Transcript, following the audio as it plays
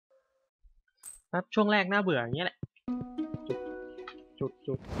ครับช่วงแรกน่าเบื่ออย่างเงี้ยแหละ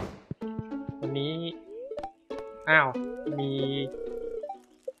จุดวันนี้อ้าวมี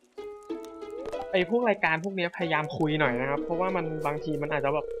ไอ้พวกรายการพวกนี้พยายามคุยหน่อยนะครับเพราะว่ามันบางทีมันอาจจะ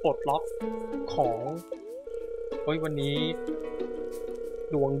แบบปลดล็อกของวันนี้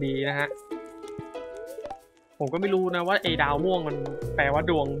ดวงดีนะฮะผมก็ไม่รู้นะว่าไอ้ดาวม่วงมันแปลว่า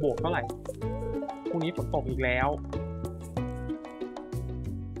ดวงบวกเท่าไหร่พรุ่งนี้ฝนตกอีกแล้ว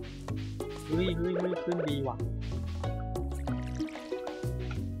เฮ้ยขึ้นดีว่ะ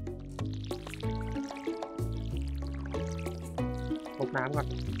ลดน้ำก่อน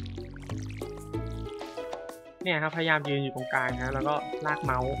เนี่ยครับพยายามยืนอยู่ตรงกลางนะแล้วก็ลากเ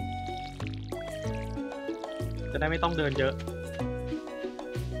มาส์จะได้ไม่ต้องเดินเยอะ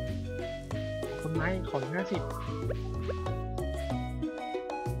ต้นไม้ขอ50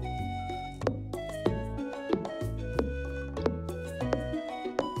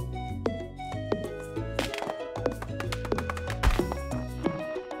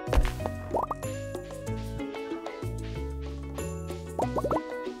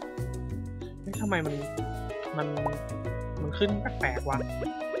ทำไมมันขึ้นแปลกๆวะ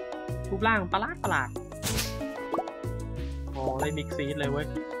รูปร่างประหลาดอ๋อเลยมิกซีดเลยเว้ย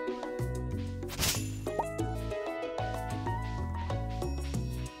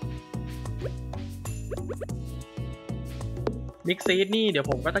มิกซีดนี่เดี๋ยว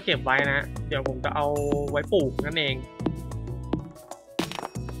ผมก็จะเก็บไว้นะเดี๋ยวผมจะเอาไว้ปลูกนั่นเอง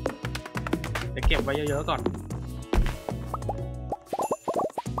เดี๋ยวเก็บไว้เยอะๆก่อน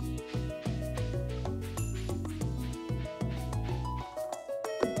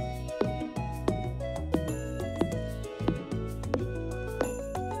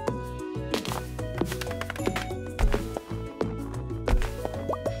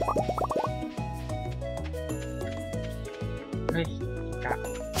เฮ้ยกะ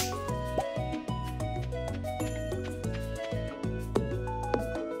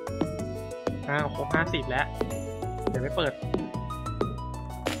ครบ50แล้วเดี๋ยวไปเปิด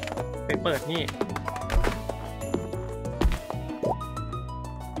นี่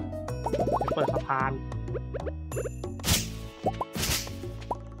ไปเปิดสะพาน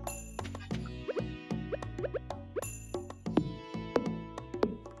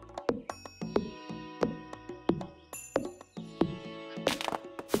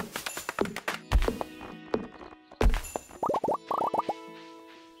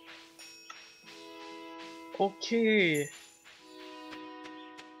โอเค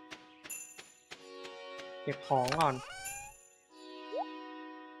เก็บของก่อน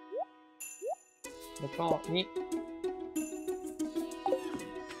แล้วก็นี่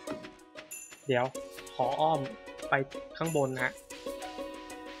เดี๋ยวขออ้อมไปข้างบนนะฮะ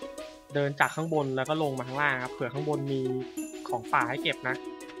เดินจากข้างบนแล้วก็ลงมาข้างล่างครับเผื่อข้างบนมีของป่าให้เก็บนะ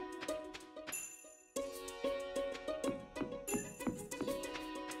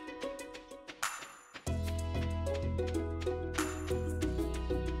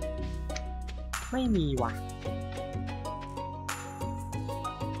ไม่มีว่ะ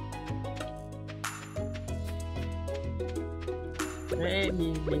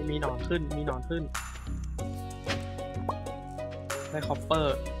มีหนอนขึ้นได้คอปเปอ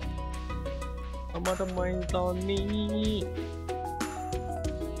ร์เอามาทำไมตอนนี้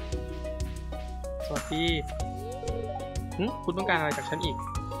สวัสดีคุณต้องการอะไรจากฉันอีก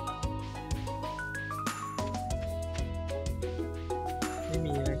ไม่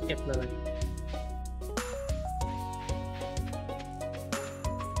มีอะไรเก็บเลย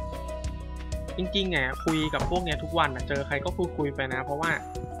จริงๆไงคุยกับพวกเนี้ยทุกวันนะเจอใครก็คุยไปนะเพราะว่า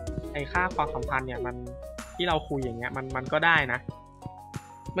ไอ้ค่าความสัมพันธ์เนี่ยมันที่เราคุยอย่างเงี้ยมันก็ได้นะ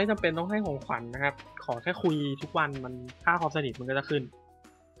ไม่จำเป็นต้องให้ของขวัญนะครับขอแค่คุยทุกวันมันค่าความสนิทมันก็จะขึ้น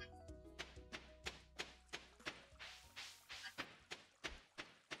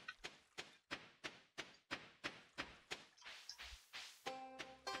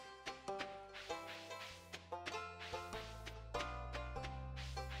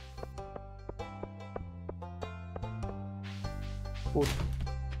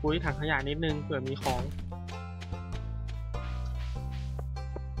ปุ้ยถังขยะนิดนึงเผื่อมีของ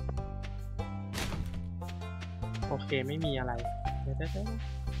โอเคไม่มีอะไร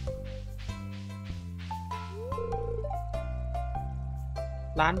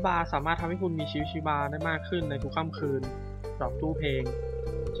ร้านบาร์สามารถทำให้คุณมีชีวิตชีวาได้มากขึ้นในทุกค่ำคืนดอกตู้เพลง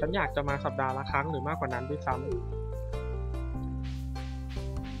ฉันอยากจะมาสัปดาห์ละครั้งหรือมากกว่านั้นด้วยซ้ำ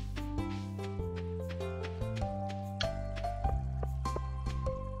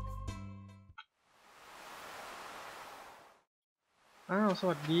อ้าวส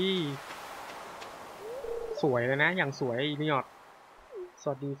วัสดีสวยเลยนะอย่างสวยอีนี่หยอดส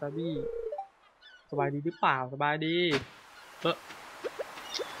วัสดีซาบี้ สบายดีหรือเปล่าสบายดีอ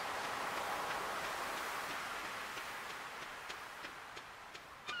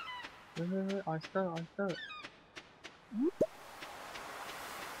ออยสเตอร์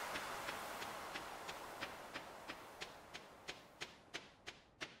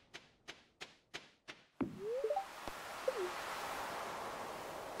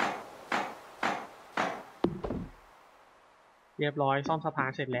เรียบร้อยซ่อมสะพาน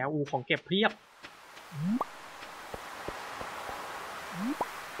เสร็จแล้วของเก็บเพียบ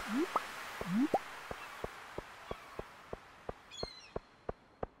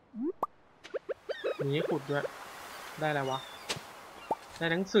นี้ขุดด้วยได้แล้ววะได้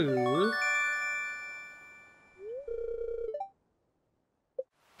หนังสือ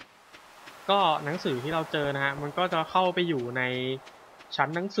ก็หนังสือที่เราเจอนะฮะมันก็จะเข้าไปอยู่ในชั้น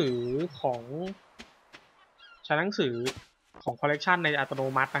หนังสือของชั้นหนังสือของคอลเลกชันในอัตโน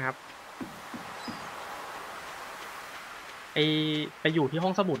มัตินะครับไปอยู่ที่ห้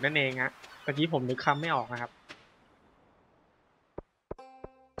องสมุดนั่นเองฮะเมื่อกี้ผมนึกคำไม่ออกนะครับ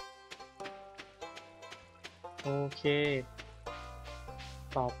โอเค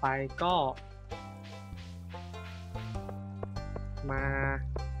ต่อไปก็มา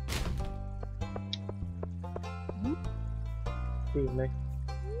ดื่มเลย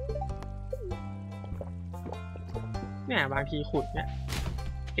เนี่ยบางทีขุดเนี่ย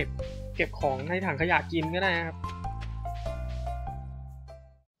เก็บของในถังขยะกินก็ได้ครับ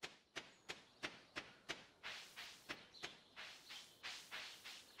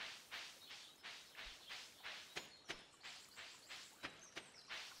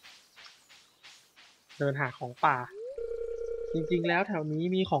เดินหาของป่าจริงๆแล้วแถวนี้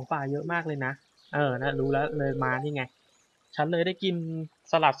มีของป่าเยอะมากเลยนะนะรู้แล้วเลยมานี่ไงฉันเลยได้กิน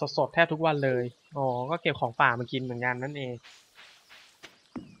สลัดสดๆแทบทุกวันเลยอ๋อก็เก็บของป่ามากินเหมือนกันนั่นเอง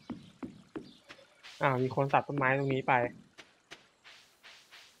มีคนตัดต้นไม้ตรงนี้ไป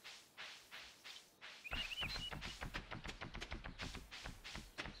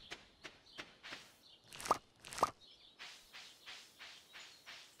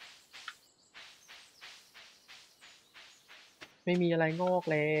ไม่มีอะไรงอก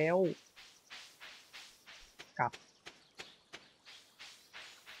แล้วกลับ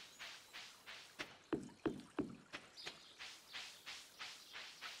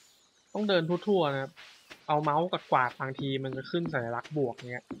ต้องเดินทั่วๆนะครับเอาเมาส์กวาดบางทีมันจะขึ้นสัญลักษณ์บวก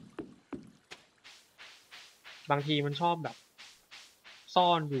เนี้ยบางทีมันชอบแบบซ่อ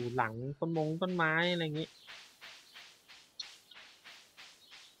นอยู่หลังต้นไม้อะไรอย่างนี้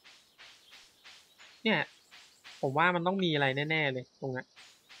เนี่ยผมว่ามันต้องมีอะไรแน่ๆเลยตรงนี้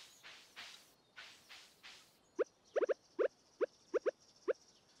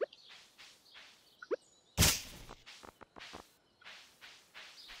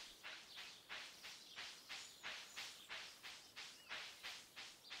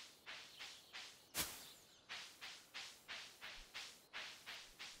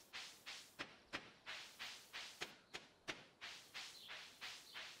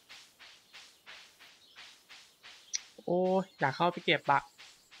โอ้ยอยากเข้าไปเก็บอะ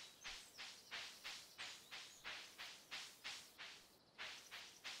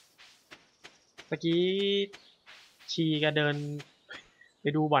เมื่อกี้ชีก็เดินไป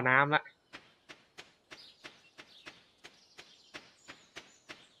ดูบ่อน้ำละ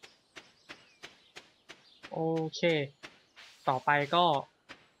โอเคต่อไปก็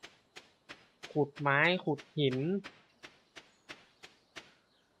ขุดไม้ขุดหิน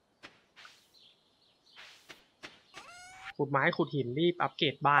รีบอัปเกร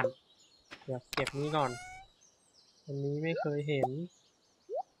ดบ้านเดี๋ยวเก็บนี้ก่อนอันนี้ไม่เคยเห็น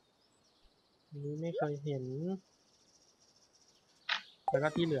แล้วก็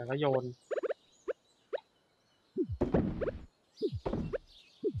ที่เหลือก็โยน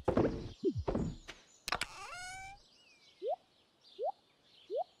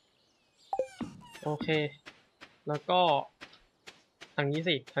โอเคแล้วก็ทางนี้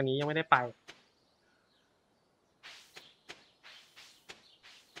สิทางนี้ยังไม่ได้ไป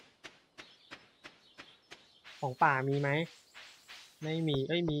ของป่ามีไหมไม่มี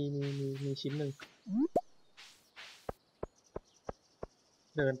มีชิ้นหนึ่ง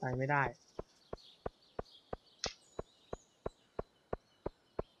เดินไปไม่ได้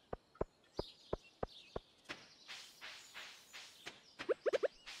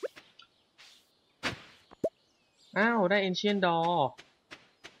อ้าวได้ Ancient Door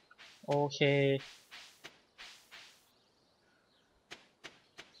โอเค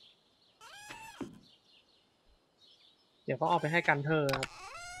เดี๋ยวก็เอาไปให้กันเธอครับ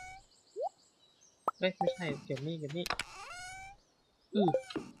ไม่ใช่เก็บนี่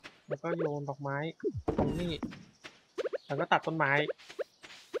แล้วก็โยนดอกไม้ตรงนี้แล้วก็ตัดต้นไม้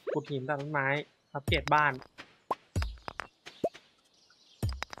ขุดหินตัดต้นไม้อัปเกรดบ้าน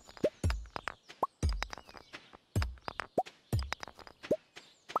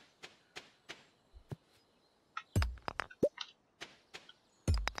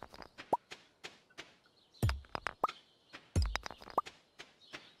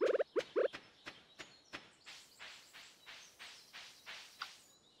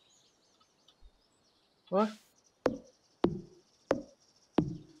เฮ้ย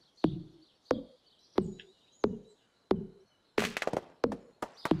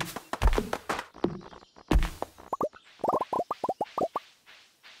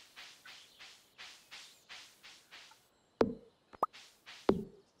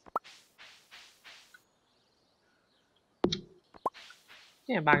เ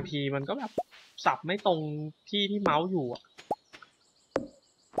นี่ยบางทีมันก็แบบสับไม่ตรงที่เมาส์อยู่อะ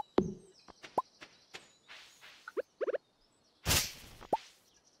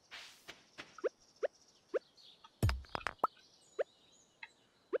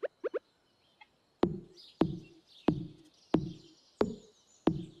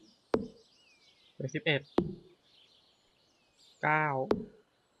11 9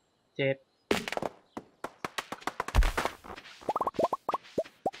 7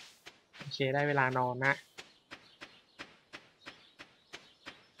โอเคได้เวลานอนนะ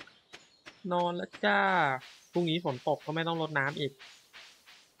นอนแล้วจ้าพรุ่งนี้ฝนตกก็ไม่ต้องรดน้ำอีก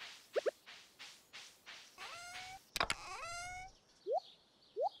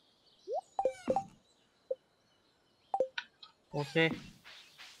โอเค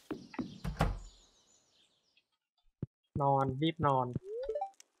นอนรีบนอน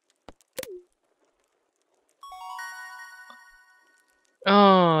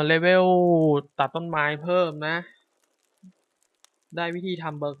เลเวลตัดต้นไม้เพิ่มนะได้วิธีท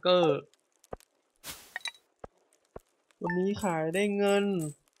ำเบอร์เกอร์วันนี้ขายได้เงิน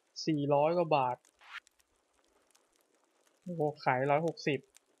400 กว่าบาทโอ้โหขาย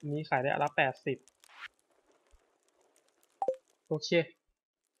160วันนี้ขายได้อันละ80โอเค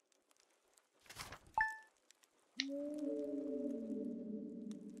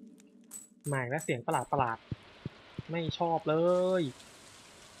หมายและเสียงประหลาดไม่ชอบเลย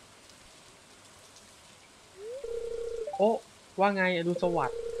โอ้ว่าไงอดุลสวัส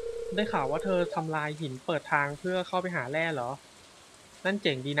ดิ์ได้ข่าวว่าเธอทำลายหินเปิดทางเพื่อเข้าไปหาแร่เหรอนั่นเ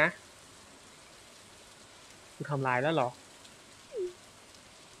จ๋งดีนะคุณทำลายแล้วเหรอ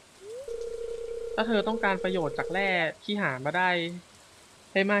ถ้าเธอต้องการประโยชน์จากแร่ที่หามาได้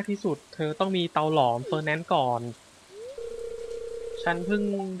ให้มากที่สุดเธอต้องมีเตาหลอมเฟอร์แนนซ์ก่อนฉันเพิ่ง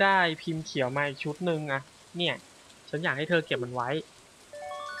ได้พิมพ์เขียวมาอีกชุดหนึ่งอะเนี่ยฉันอยากให้เธอเก็บมันไว้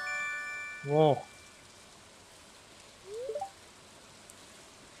โง่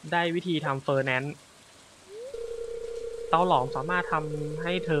ได้วิธีทำเฟอร์แนนซ์เตาหลอมสามารถทำใ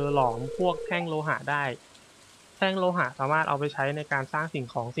ห้เธอหลอมพวกแท่งโลหะได้แท่งโลหะสามารถเอาไปใช้ในการสร้างสิ่ง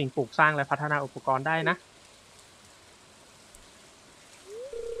ของสิ่งปลูกสร้างและพัฒนาอุปกรณ์ได้นะ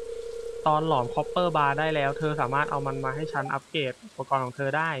ตอนหลอมคอปเปอร์บาร์ได้แล้วเธอสามารถเอามันมาให้ฉันอัปเกรดอุปกรณ์ของเธอ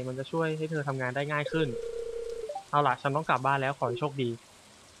ได้มันจะช่วยให้เธอทำงานได้ง่ายขึ้นเอาล่ะฉันต้องกลับบ้านแล้วขอให้โชคดี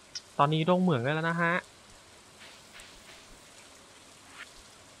ตอนนี้ลงเหมืองได้แล้วนะฮะ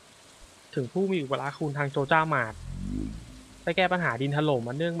ถึงผู้มีอุปการคุณทางโจจ้ามาดได้แก้ปัญหาดินถล่ม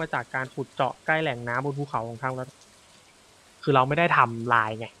มันเนื่องมาจากการขุดเจาะใกล้แหล่งน้ำบนภูเขาของทางเราคือเราไม่ได้ทำลาย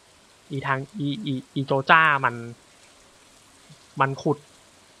ไงอีทางอีโจจ้ามัน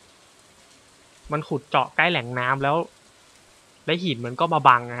ขุดเจาะใกล้แหล่งน้ำแล้วและหินมันก็มา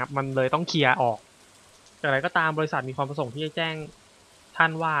บังนะครับมันเลยต้องเคลียร์ออกอย่างไรก็ตามบริษัทมีความประสงค์ที่จะแจ้งท่า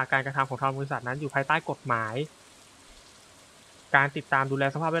นว่าการกระทำของทางบริษัทนั้นอยู่ภายใต้กฎหมายการติดตามดูแล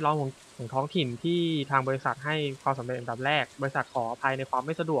สภาพแวดล้อมของท้องถิ่นที่ทางบริษัทให้ความสำเร็จอันดับแรกบริษัทขออภัยในความไ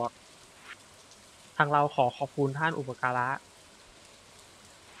ม่สะดวกทางเราขอขอบคุณท่านอุปการะ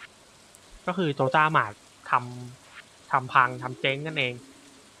ก็คือโจจ้าหมาดททำพังทำเจ๊งนั่นเอง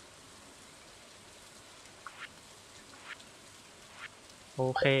โอ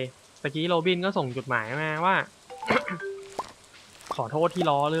เคตะกี้โรบินก็ส่งจดหมายมาว่า ขอโทษที่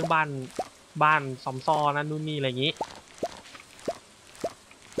ล้อเรื่องบ้านซอมซ่อนั่นนู่นนี่อะไรอย่างนี้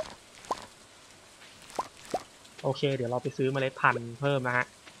โอเคเดี๋ยวเราไปซื้อเมล็ดพันธุ์เพิ่มนะฮะ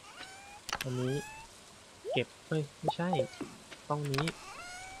อันนี้เก็บเฮ้ยไม่ใช่ต้องนี้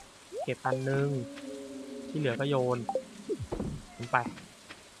เก็บอันนึงที่เหลือก็โยนลงไป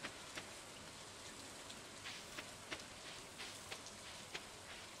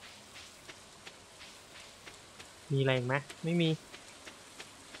มีอะไรอีกไหมไม่มี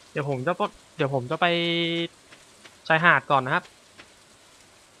เดี๋ยวผมจะไปชายหาดก่อนนะครับ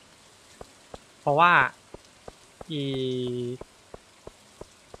เพราะว่าอี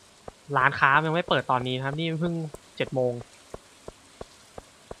ร้านค้ายังไม่เปิดตอนนี้ครับนี่เพิ่ง7 โมง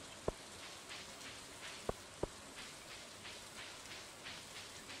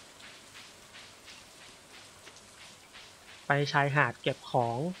ไปชายหาดเก็บขอ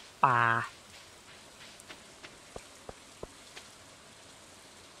งป่า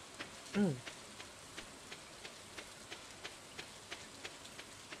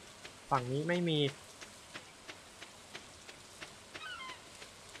ฝั่งนี้ไม่มี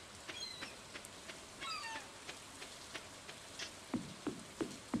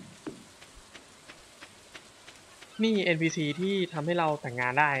นี่ NPC ที่ทำให้เราแต่งงา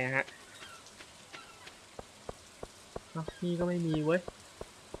นได้นะฮะนี่ก็ไม่มีเว้ย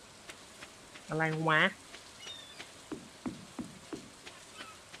อะไรวะ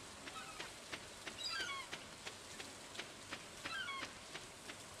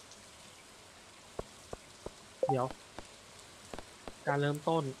เดี๋ยวการเริ่ม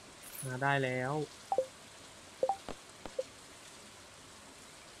ต้นมาได้แล้ว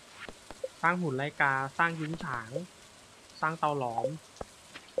สร้างหุ่นไลกาสร้างยุ้งฉางสร้างเตาหลอม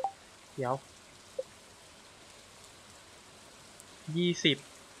เดี๋ยว20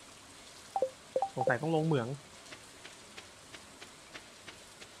สงสัยต้องลงเหมือง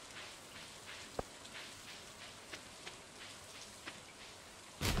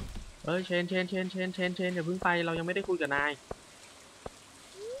เชนอย่าเพิ่งไปเรายังไม่ได้คุยกับนาย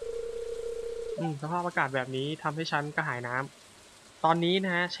สภาพอากาศแบบนี้ทำให้ฉันกระหายน้ำตอนนี้น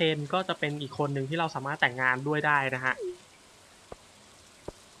ะฮะเชนก็จะเป็นอีกคนหนึ่งที่เราสามารถแต่งงานด้วยได้นะฮะ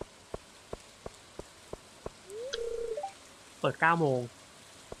เปิด9 โมง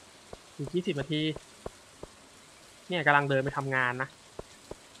อีก20 นาทีเนี่ยกำลังเดินไปทำงานนะ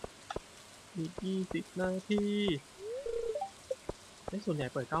อีก20 นาทีส่วนใหญ่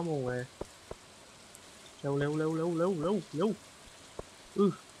เปิด9 โมงเลยเร็วอื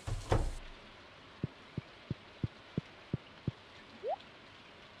อ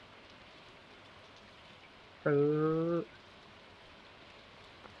ซื้อ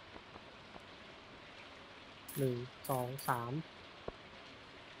1 2 3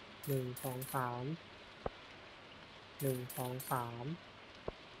 1 2 3 1 2 3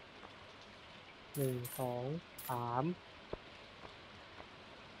 1 2 3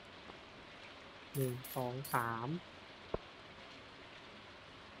 1 2 3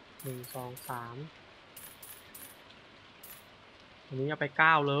 1 2 3อันนี้เอาไป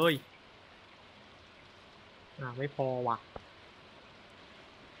9เลยไม่พอว่ะ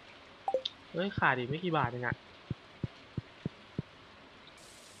เฮ้ยขาดอีกไม่กี่บาทเองอะ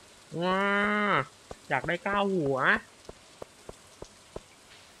ว้าอยากได้9 หัว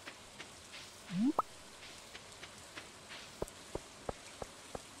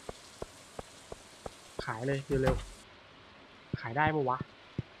ขายเลยเร็วๆขายได้ปะวะ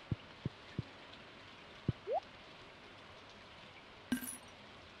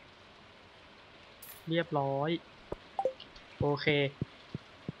เรียบร้อยโอเค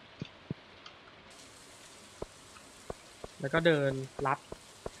แล้วก็เดินลัด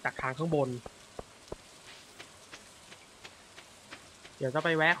จากทางข้างบนเดี๋ยวจะไป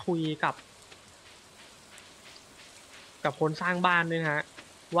แวะคุยกับคนสร้างบ้านด้วยนะฮะ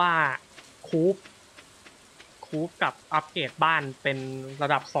ว่าคูปกับอัปเกรดบ้านเป็นระ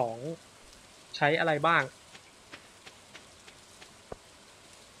ดับ2ใช้อะไรบ้าง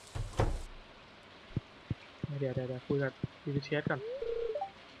เดี๋ยวคุยกับดีเชสก่อน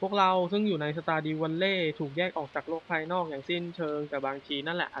พวกเราซึ่งอยู่ในสตาร์ดิววัลเล่ถูกแยกออกจากโลกภายนอกอย่างสิ้นเชิงแต่บางที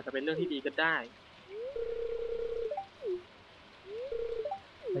นั่นแหละอาจจะเป็นเรื่องที่ดีก็ได้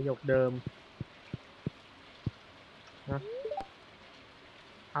ประโยคเดิมนะ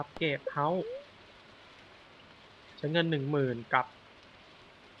อัปเกรดเฮาส์ใช้เงิน10,000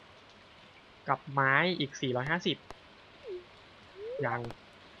กับไม้อีก450ยัง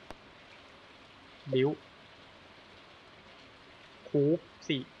บิวคูป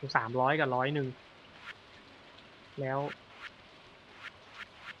300กับ100แล้ว110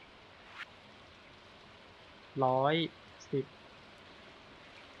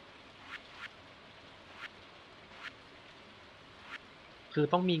คือ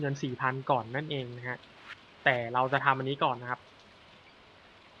ต้องมีเงิน4,000ก่อนนั่นเองนะฮะแต่เราจะทำอันนี้ก่อนนะครับ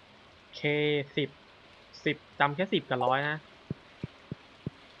K 10จำแค่10กับ100นะ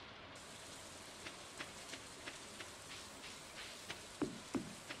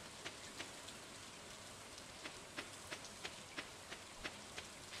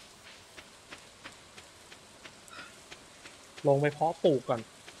ลงไปเพาะปลูกก่อน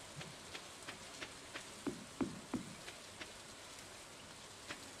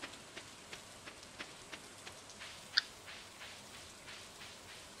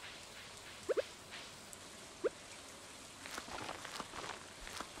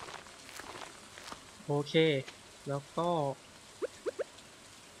โอเคแล้วก็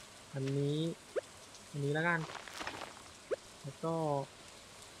อันนี้แล้วกันแล้วก็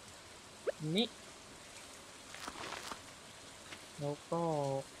อันนี้แล้วก็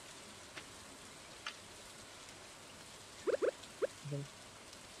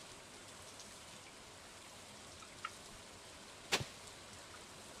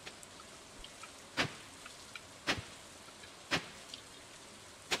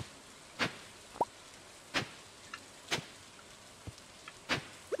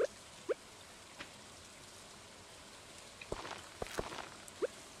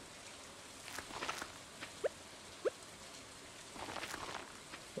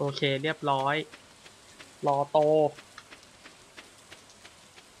โอเคเรียบร้อยรอโต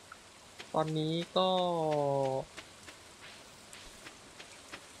ตอนนี้ก็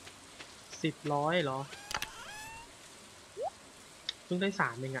10 100เหรอเพิ่งได้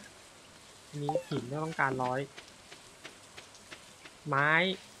3เองอะอันนี้หินก็ต้องการ100ไ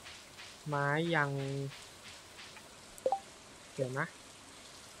ม้ยังเดี๋ยวนะ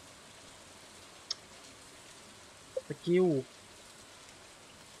สกิล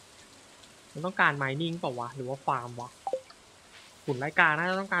มันต้องการไมนิ่งเปล่าวะหรือว่าฟาร์มวะหุ่นไร้กาน่า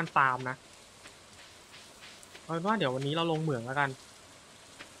จะต้องการฟาร์มนะเอาเป็นว่าเดี๋ยววันนี้เราลงเหมืองแล้วกัน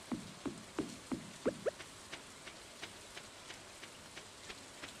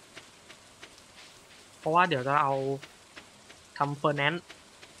เพราะว่าเดี๋ยวจะเอาทำเฟอร์แนนซ์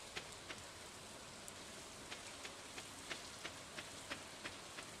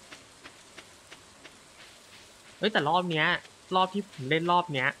แต่รอบเนี้ยรอบที่ผมเล่นรอบ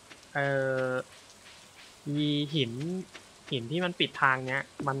เนี้ยเอ่อมีหินที่มันปิดทางเนี้ย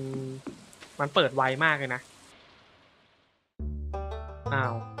มันเปิดไวมากเลยนะอ้า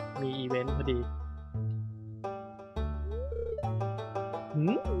วมีอีเวนต์พอดี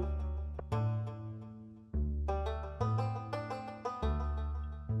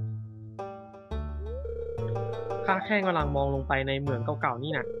ข้าแค่กำลังมองลงไปในเหมืองเก่าๆ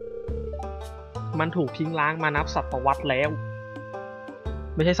นี่นะมันถูกทิ้งร้างมานับศตวรรษแล้ว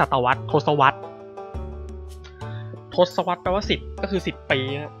ไม่ใช่ศตวรรษทศวรรษแปลว่า10ก็คือ10 ปี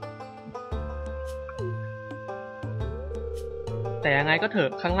นะแต่ยังไงก็เถอ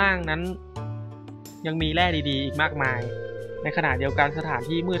ะข้างล่างนั้นยังมีแร่ดีๆอีกมากมายในขณะเดียวกันสถาน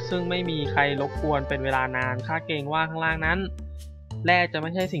ที่มืดซึ่งไม่มีใครรบกวนเป็นเวลานานข้าเกรงว่าข้างล่างนั้นแร่จะไ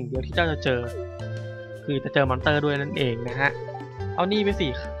ม่ใช่สิ่งเดียวที่เจ้าจะเจอคือจะเจอมอนสเตอร์ด้วยนั่นเองนะฮะเอานี่ไปสิ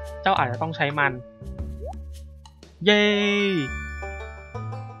เจ้าอาจจะต้องใช้มันเย้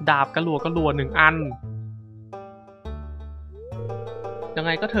ดาบกระลัว1 อันยังไ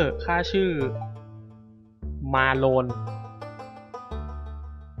งก็เถอะข้าชื่อมาโลน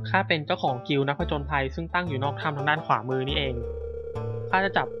ข้าเป็นเจ้าของกิลด์นักผจญภัยซึ่งตั้งอยู่นอกถ้ำทางด้านขวามือนี่เองข้าจ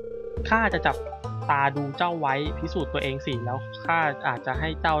ะจับตาดูเจ้าไว้พิสูจน์ตัวเองสิแล้วข้าอาจจะให้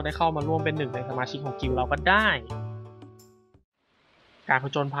เจ้าได้เข้ามาร่วมเป็นหนึ่งในสมาชิกของกิลด์เราก็ได้การผ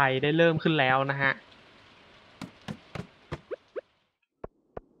จญภัยได้เริ่มขึ้นแล้วนะฮะ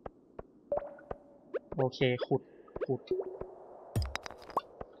โอเคขุด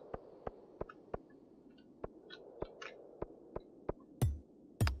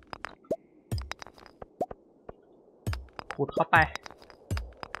เข้าไป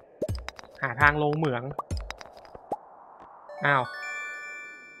หาทางลงเหมืองอ้าว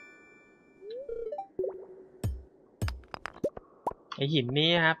ไอหินนี้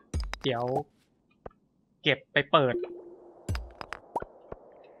ครับเดี๋ยวเก็บไปเปิด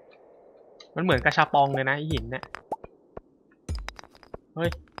มันเหมือนกระชับปองเลยนะไอหินเนี่ยเ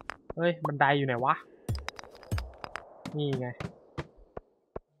ฮ้ยบันไดอยู่ไหนวะนี่ไง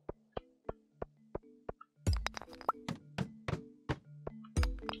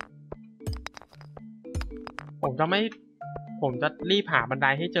ผมจะรีบหาบันได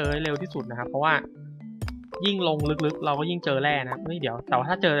ให้เจอเร็วที่สุดนะครับเพราะว่ายิ่งลงลึกๆเราก็ยิ่งเจอแร่นะเดี๋ยวแต่ว่า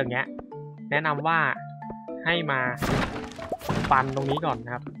ถ้าเจออย่างเงี้ยแนะนำว่าให้มาฟันตรงนี้ก่อนน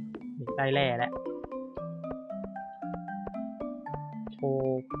ะครับได้แร่แล้วโช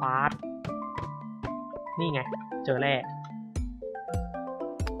ปาร์ตนี่ไงเจอแร่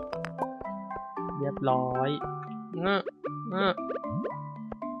เรียบร้อยเงอะ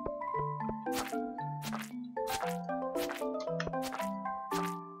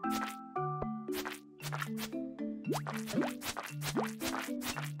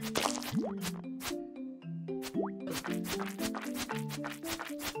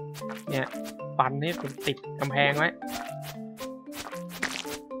เนี่ยฟันนี่ผมติดกำแพงไว้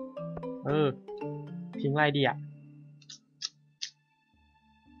ทิ้งไรดีอ่ะ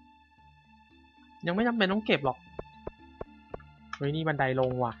ยังไม่จำเป็นต้องเก็บหรอกเฮ้ยนี่บันไดล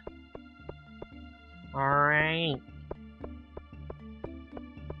งว่ะ โอ้ย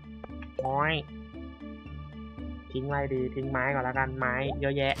โอ้ยทิ้งไว้ดีทิ้งไม้ก่อนแล้วกันไม้เยอ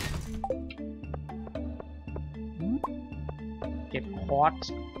ะแยะเก็บคอร์ส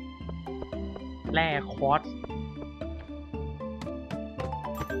แร่คอร์ส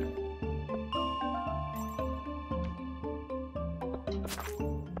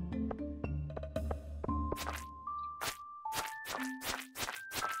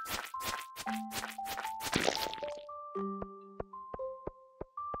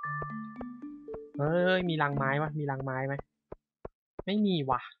เฮ้ยมีรังไม้วะมีรังไม้ไหมไม่มี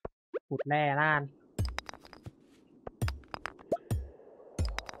ว่ะขุดแร่ล้าน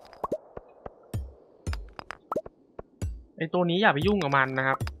ไอตัวนี้อย่าไปยุ่งกับมันนะค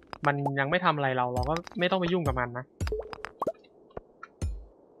รับมันยังไม่ทำอะไรเราก็ไม่ต้องไปยุ่งกับมันนะ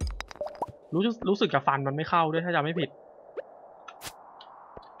รู้สึกกับฟันมันไม่เข้าด้วยถ้าจำไม่ผิด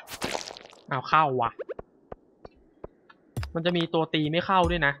อ้าวเข้าว่ะมันจะมีตัวตีไม่เข้า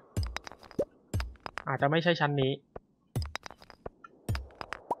ด้วยนะอาจจะไม่ใช่ชั้นนี้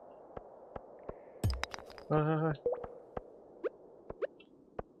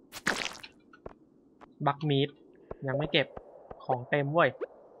บักมีดยังไม่เก็บของเต็มเว้ย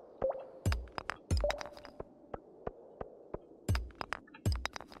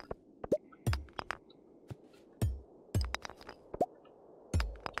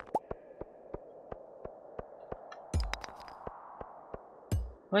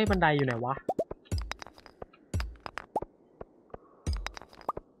เฮ้ยบันไดอยู่ไหนวะ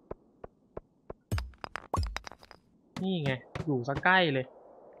นี่ไงอยู่ซะใกล้เลย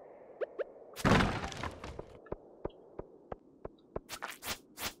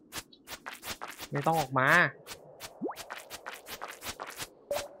ไม่ต้องออกมา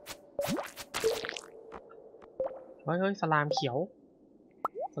เฮ้ยสลามเขียว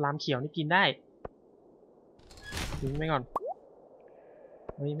สลามเขียวนี่กินได้ทิ้งไปก่อน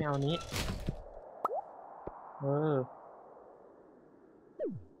เฮ้ยไม่เอานี้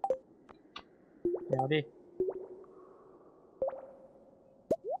เดี๋ยวดิ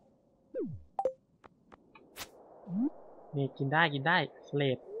นี่กินได้สเล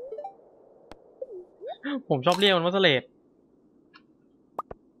ดผมชอบเรียกมันว่าสเลด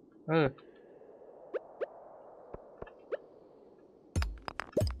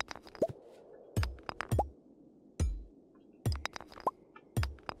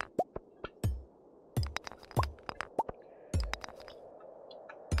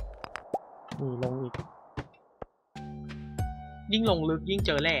นี่ลงอีกยิ่งลงลึกยิ่งเ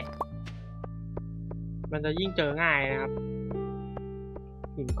จอแร่มันจะยิ่งเจอง่ายนะครับ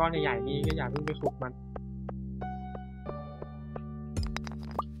หินก้อนใหญ่ๆนี้ก็อย่าเพิ่งไปขุดมัน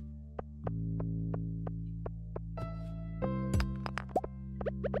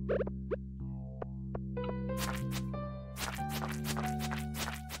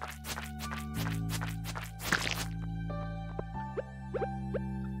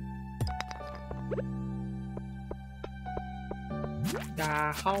อย่า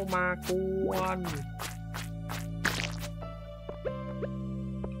เข้ามากวน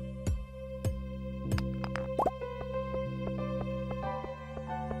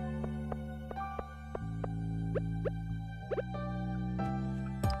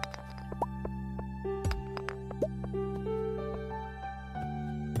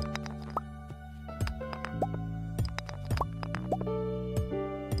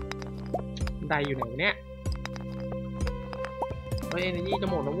ไดอยู่ไหนเนี่ยเฮ้ยนี่จะ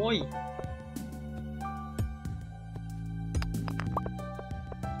หมดแล้วเว้ย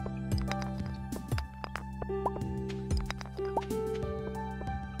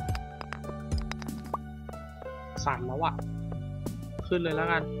สั่นแล้วอะขึ้นเลยแล้ว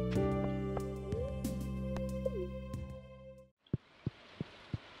กัน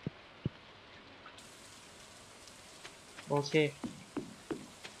โอเค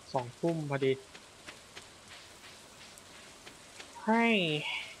2 ทุ่มพอดีให้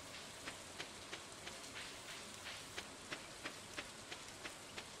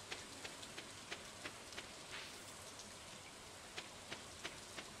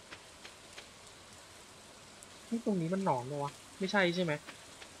ตรงนี้มันหนอนปะวะไม่ใช่ใช่ไหม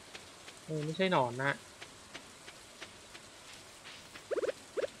ไม่ใช่หนอนนะ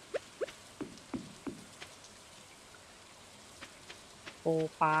โอ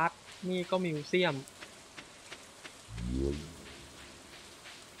ปาร์ตนี่ก็มิวเซียม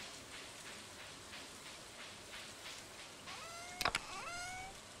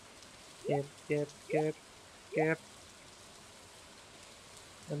เก็บ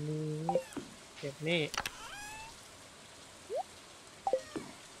อันนี้เก็บนี่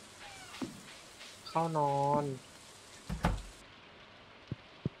เข้านอน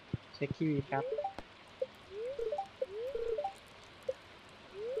เช็คทีวีครับ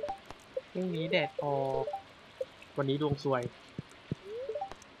พรุ่งนี้แดดออกวันนี้ดวงสวย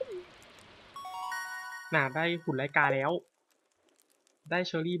ได้หุ่นไลกาแล้วได้เ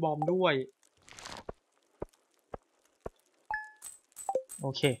ชอร์รี่บอมด้วยโอ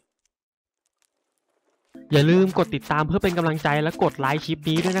เคอย่าลืมกดติดตามเพื่อเป็นกำลังใจและกดไลค์คลิป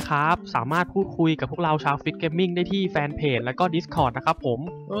นี้ด้วยนะครับสามารถพูดคุยกับพวกเราชาวฟิตเกมมิ่งได้ที่แฟนเพจและก็ Discord นะครับผม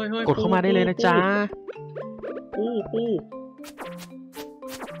กดเข้ามาได้เลยนะจ๊ะปู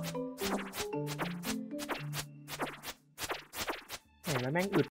แล้วแม่งอึด